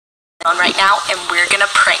phone right now, and we're gonna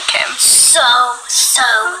prank him. So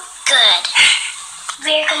good.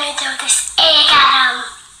 We're gonna throw this egg at him.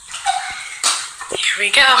 Here we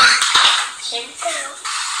go. Here we go.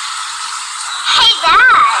 Hey, Dad.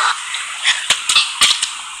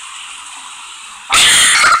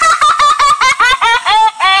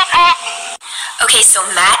 Okay, so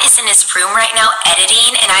Matt is in his room right now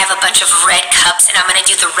editing, and I have a bunch of red cups, and I'm gonna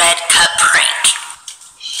do the red cup prank.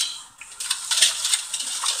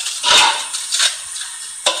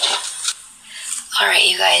 Alright,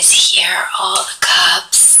 you guys, here are all the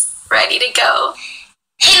cups ready to go.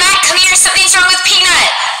 Hey Matt, come here, something's wrong with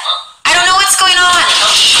Peanut. I don't know what's going on.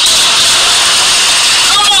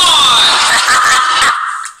 Come on!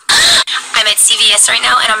 I'm at CVS right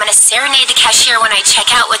now, and I'm gonna serenade the cashier when I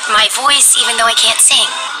check out with my voice, even though I can't sing.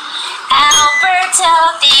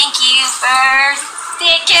 Alberto, thank you for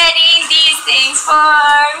getting these things for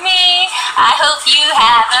me. I hope you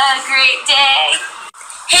have a great day.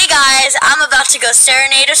 Hey guys, I'm about to go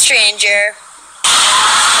serenade a stranger.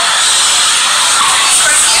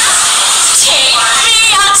 Take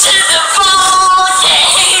me out to the ball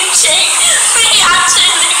game. Take me out to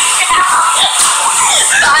the ground.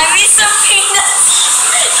 Buy me some peanuts.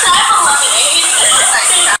 I'm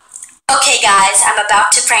 11. Okay guys, I'm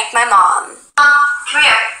about to prank my mom. Come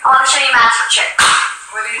here. I want to show you a magic trick.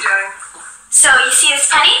 What are you doing? So you see this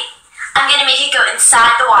penny? I'm going to make it go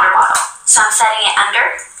inside the water bottle. So I'm setting it under.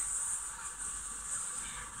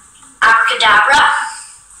 Abracadabra.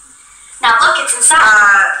 Now look, it's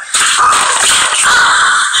inside.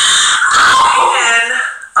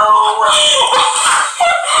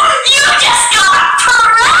 You just got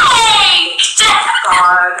pranked!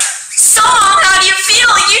 God. So, how do you feel?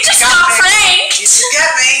 You just got pranked! You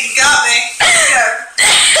got me. You got me. Good.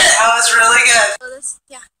 That was really good.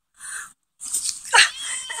 Yeah.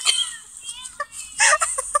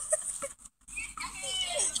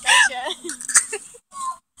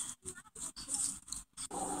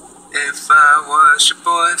 If I was your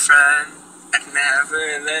boyfriend, I'd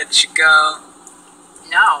never let you go.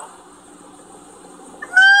 No.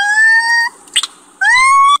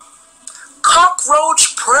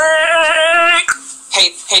 Cockroach prank!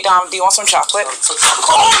 Hey Dom, do you want some chocolate?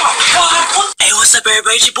 Oh my god! Hey, what's up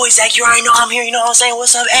everybody? It's your boy Zach. You already know I'm here, you know what I'm saying?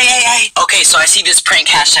 What's up? Hey. Okay, so I see this prank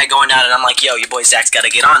hashtag going out and I'm like, yo, your boy Zach's gotta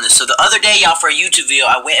get on this. So the other day, y'all, for a YouTube video,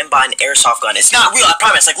 I went and bought an airsoft gun. It's not real, I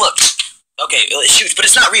promise. Like, look. Okay, it shoots, but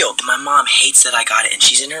it's not real. And my mom hates that I got it, and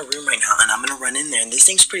she's in her room right now, and I'm gonna run in there, and this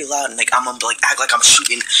thing's pretty loud, and like I'm gonna like act like I'm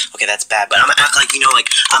shooting. Okay, that's bad, but I'm gonna act like, you know, like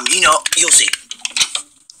you'll see.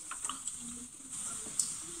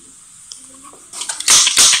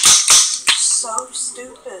 So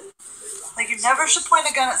stupid. Like, you never should point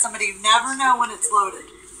a gun at somebody. You never know when it's loaded.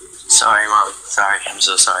 Sorry, Mom. Sorry. I'm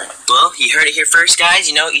so sorry. Well, you heard it here first, guys.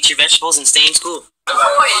 You know, eat your vegetables and stay in school.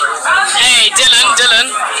 Hey,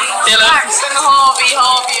 Dylan. Harvey,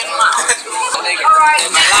 and Matt. Alright.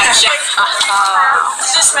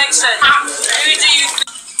 This makes sense. Who do you...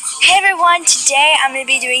 Hey everyone, today I'm going to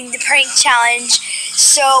be doing the prank challenge.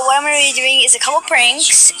 So what I'm going to be doing is a couple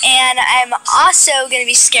pranks, and I'm also going to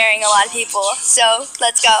be scaring a lot of people. So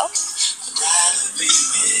let's go.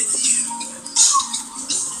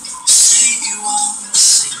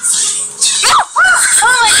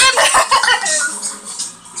 Oh my goodness!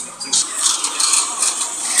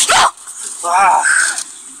 Ah.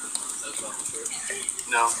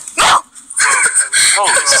 No.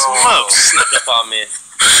 Holy smokes! Snuck up on me.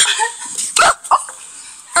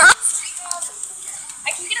 I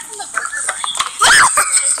can get it from the burger line.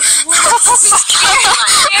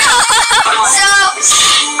 So,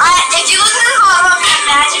 if you look at the bottom,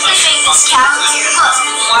 magically make this cap into your clothes.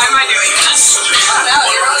 Why am I doing this? I don't know.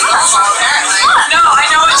 You're really awful, apparently. No, I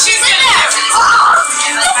know what she's gonna do.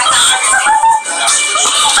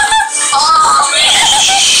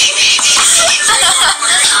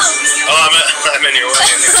 Oh, I'm in your way.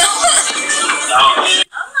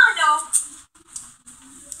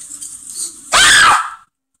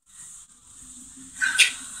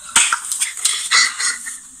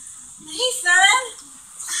 Hey, son.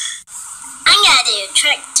 I'm gonna do a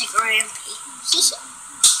trick to Grampy.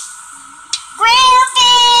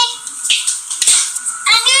 Grampy!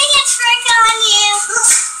 I'm doing a trick on you.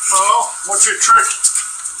 Oh, what's your trick?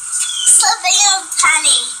 Slipping a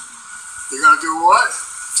penny. You're gonna do what?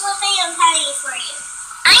 Slipping a penny for you.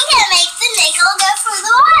 I'm gonna make the nickel go through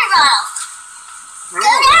the water bottle. Go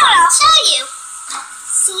down, I'll show you.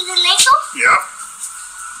 See the nickel? Yep.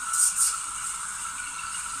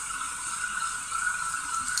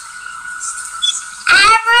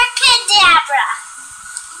 Abracadabra.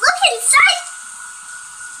 Look inside.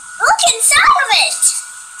 Look inside of it.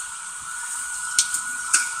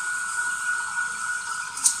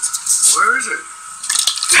 Where is it?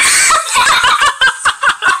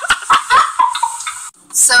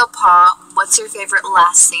 So, Paul, what's your favorite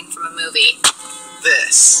last scene from a movie?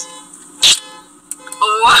 This.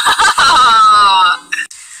 Wow!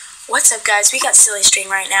 What's up, guys? We got Silly String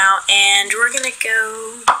right now, and we're gonna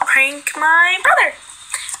go prank my brother.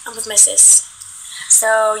 I'm with my sis.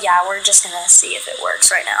 So, yeah, we're just gonna see if it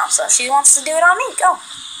works right now. So, she wants to do it on me. Go.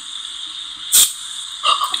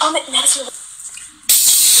 Oh, Madison.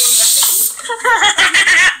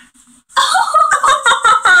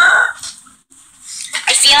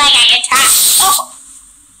 I feel like I get trapped. Oh,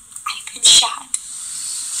 I've been shot.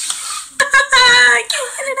 I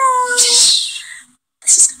can't get it out.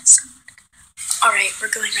 This is gonna suck. Alright, we're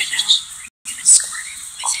going right now. I'm gonna squirt him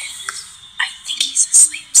with it. I think he's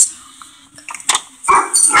asleep, so.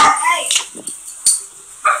 Hey!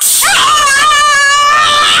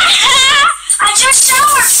 I just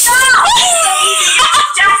showered! Stop!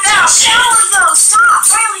 Don't shower though! Stop!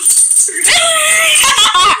 Riley!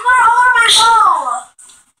 You're all over my bowl!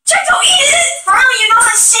 Jack, don't eat it! Riley, you know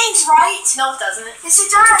that stinks, right? No, it doesn't. Yes,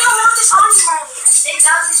 it does. I don't want this on you, Riley. It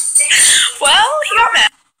does. It stinks. Well, he got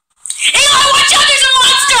mad. Eli, watch out! There's a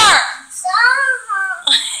monster! Stop!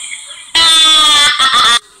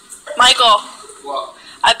 Michael. What?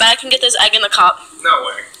 I bet I can get this egg in the cup. No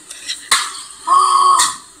way.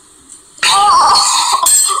 Oh!